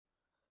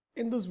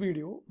In this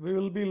video, we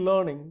will be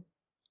learning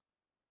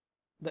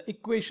the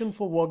equation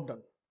for work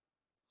done.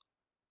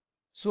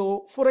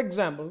 So, for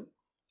example,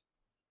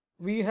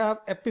 we have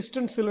a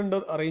piston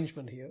cylinder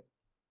arrangement here.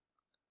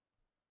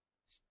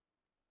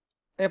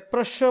 A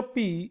pressure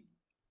P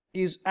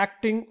is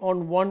acting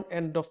on one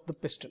end of the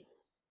piston.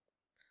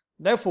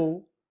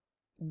 Therefore,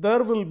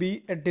 there will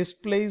be a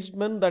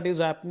displacement that is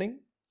happening.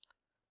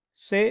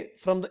 Say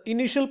from the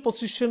initial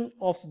position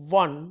of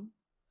 1,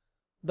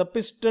 the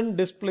piston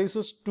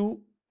displaces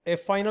to a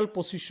final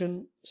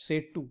position,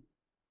 say 2.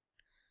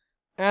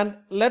 And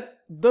let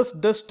this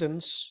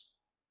distance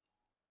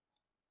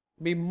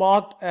be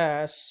marked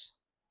as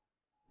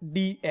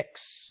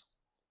dx.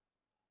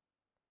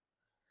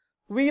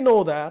 We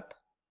know that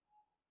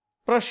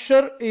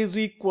pressure is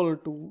equal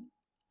to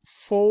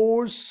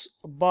force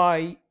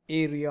by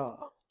area.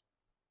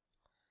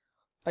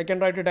 I can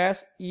write it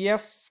as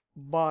F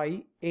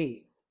by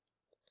A.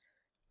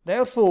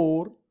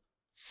 Therefore,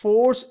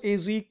 force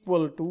is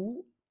equal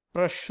to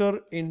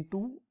pressure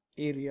into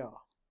area.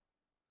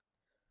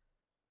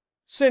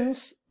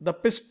 Since the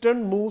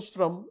piston moves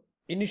from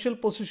initial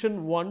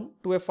position 1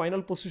 to a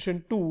final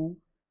position 2,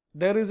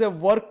 there is a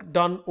work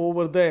done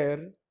over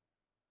there,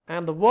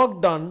 and the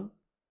work done,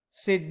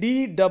 say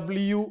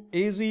dW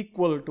is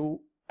equal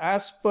to,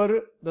 as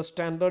per the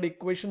standard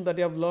equation that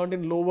you have learned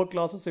in lower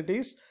classes, it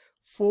is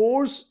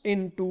force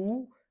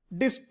into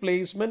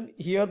displacement.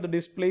 Here the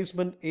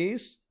displacement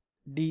is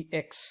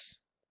dx.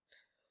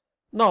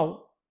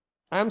 Now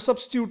I am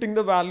substituting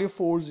the value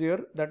force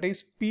here, that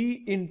is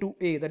P into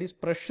A, that is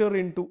pressure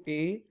into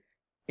A,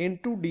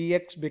 into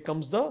dx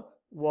becomes the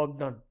work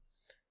done.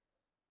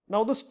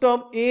 Now this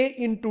term A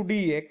into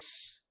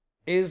dx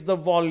is the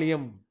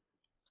volume.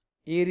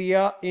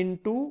 Area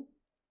into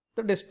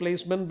the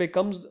displacement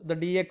becomes, the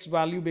dx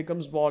value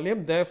becomes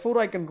volume. Therefore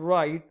I can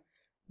write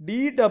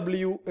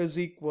dW is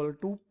equal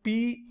to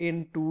P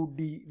into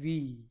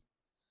dV.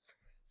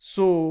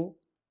 So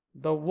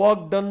the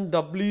work done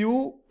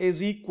W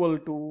is equal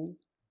to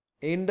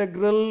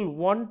integral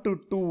 1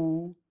 to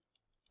 2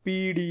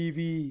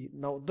 PdV.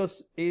 Now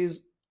this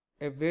is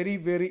a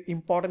very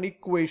important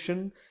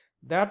equation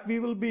that we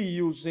will be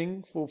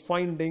using for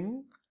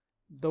finding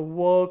the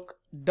work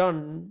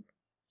done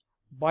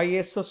by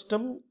a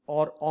system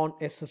or on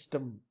a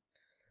system.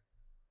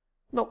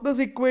 Now this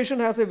equation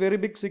has a very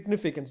big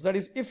significance. That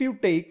is, if you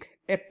take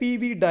a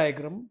PV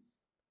diagram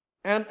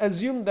and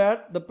assume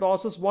that the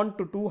process 1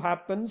 to 2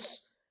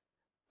 happens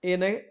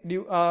in a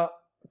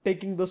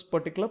taking this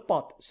particular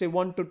path, say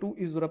 1 to 2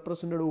 is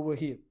represented over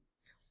here,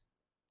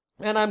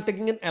 and I am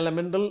taking an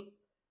elemental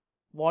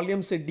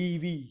volume, say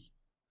dV.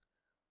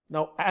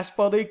 Now as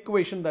per the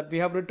equation that we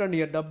have written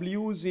here,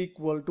 W is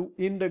equal to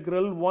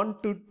integral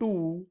 1 to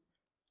 2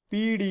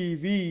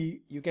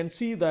 PdV. You can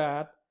see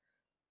that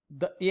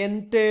the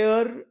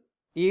entire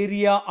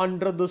area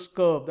under this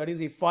curve, that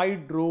is, if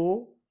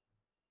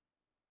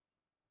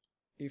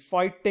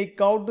I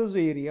take out this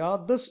area,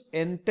 this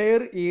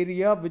entire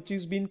area which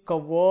is being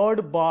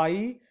covered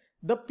by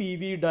the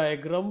PV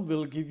diagram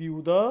will give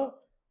you the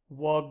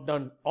work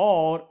done.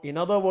 Or in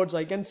other words,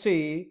 I can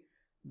say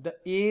the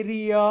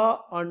area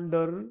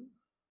under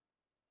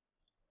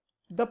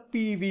the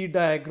PV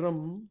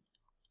diagram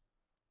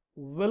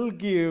will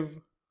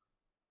give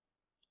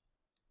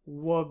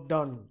work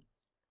done.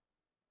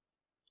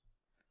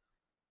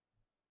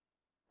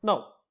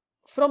 Now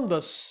from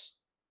this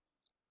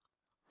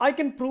I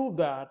can prove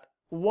that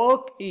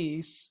work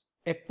is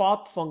a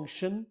path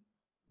function,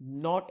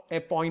 not a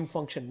point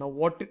function. Now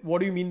what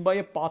do you mean by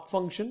a path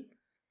function?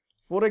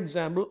 For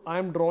example, I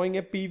am drawing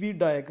a PV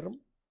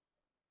diagram.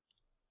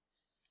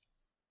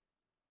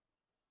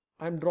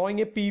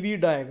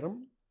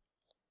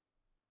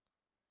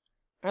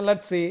 And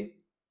let's say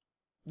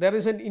there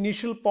is an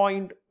initial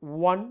point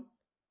 1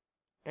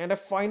 and a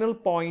final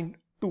point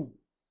 2.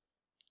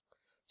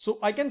 So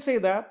I can say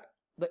that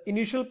the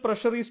initial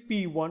pressure is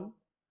P1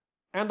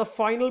 and the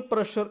final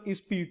pressure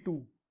is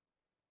P2.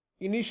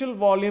 Initial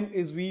volume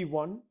is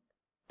V1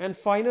 and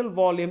final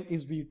volume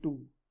is V2.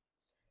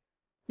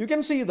 You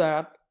can see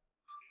that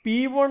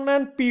P1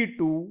 and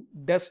P2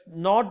 does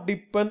not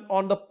depend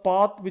on the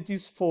path which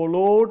is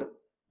followed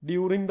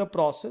during the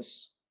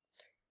process,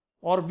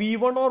 or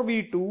V1 or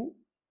V2,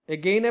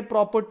 again a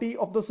property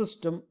of the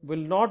system, will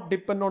not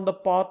depend on the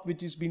path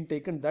which is being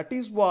taken. That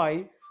is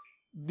why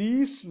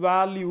these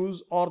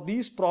values or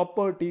these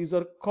properties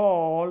are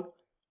called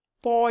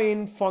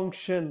point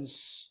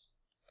functions,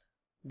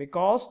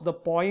 because the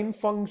point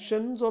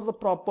functions or the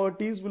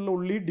properties will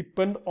only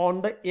depend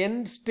on the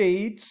end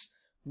states,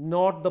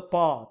 not the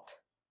path.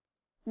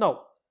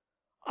 Now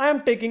I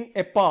am taking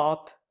a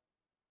path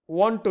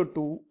 1 to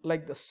 2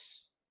 like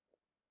this.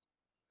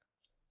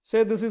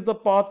 Say this is the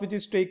path which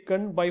is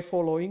taken by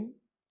following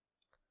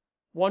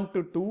 1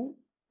 to 2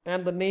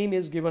 and the name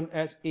is given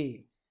as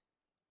A.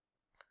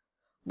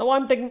 Now I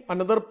am taking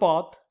another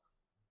path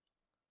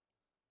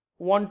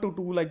 1 to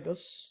 2 like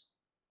this.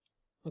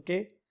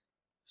 Okay,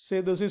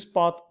 say this is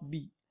path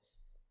B.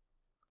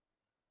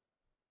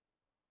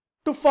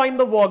 To find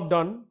the work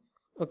done,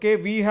 Okay,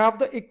 we have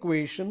the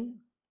equation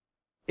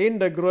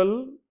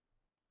integral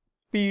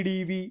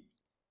pdv,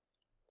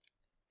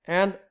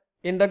 and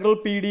integral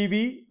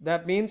pdv,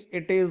 that means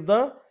it is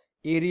the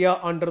area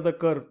under the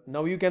curve.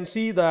 Now you can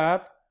see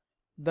that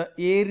the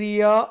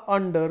area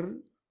under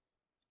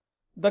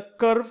the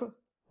curve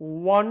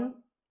 1,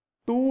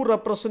 2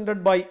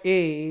 represented by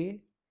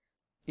A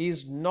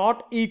is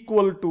not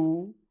equal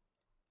to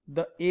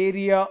the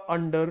area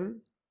under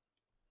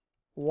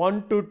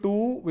 1 to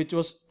 2 which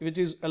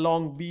is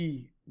along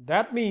B.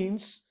 That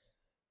means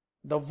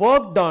the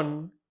work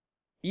done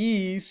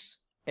is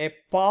a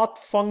path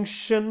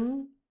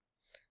function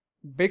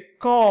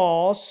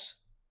because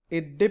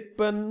it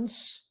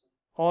depends,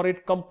 or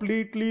it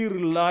completely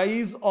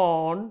relies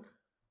on,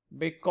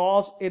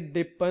 because it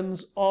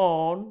depends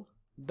on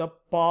the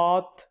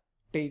path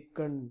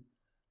taken.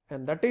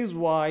 And that is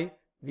why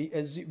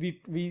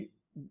we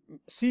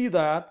see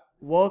that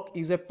work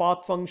is a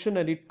path function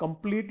and it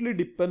completely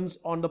depends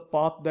on the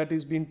path that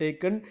is being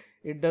taken.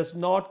 It does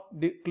not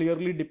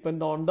clearly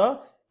depend on the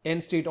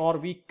end state, or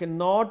we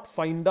cannot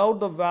find out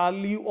the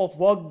value of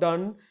work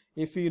done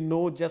if we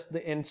know just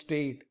the end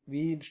state.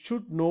 We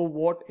should know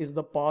what is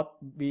the path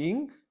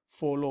being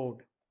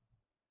followed.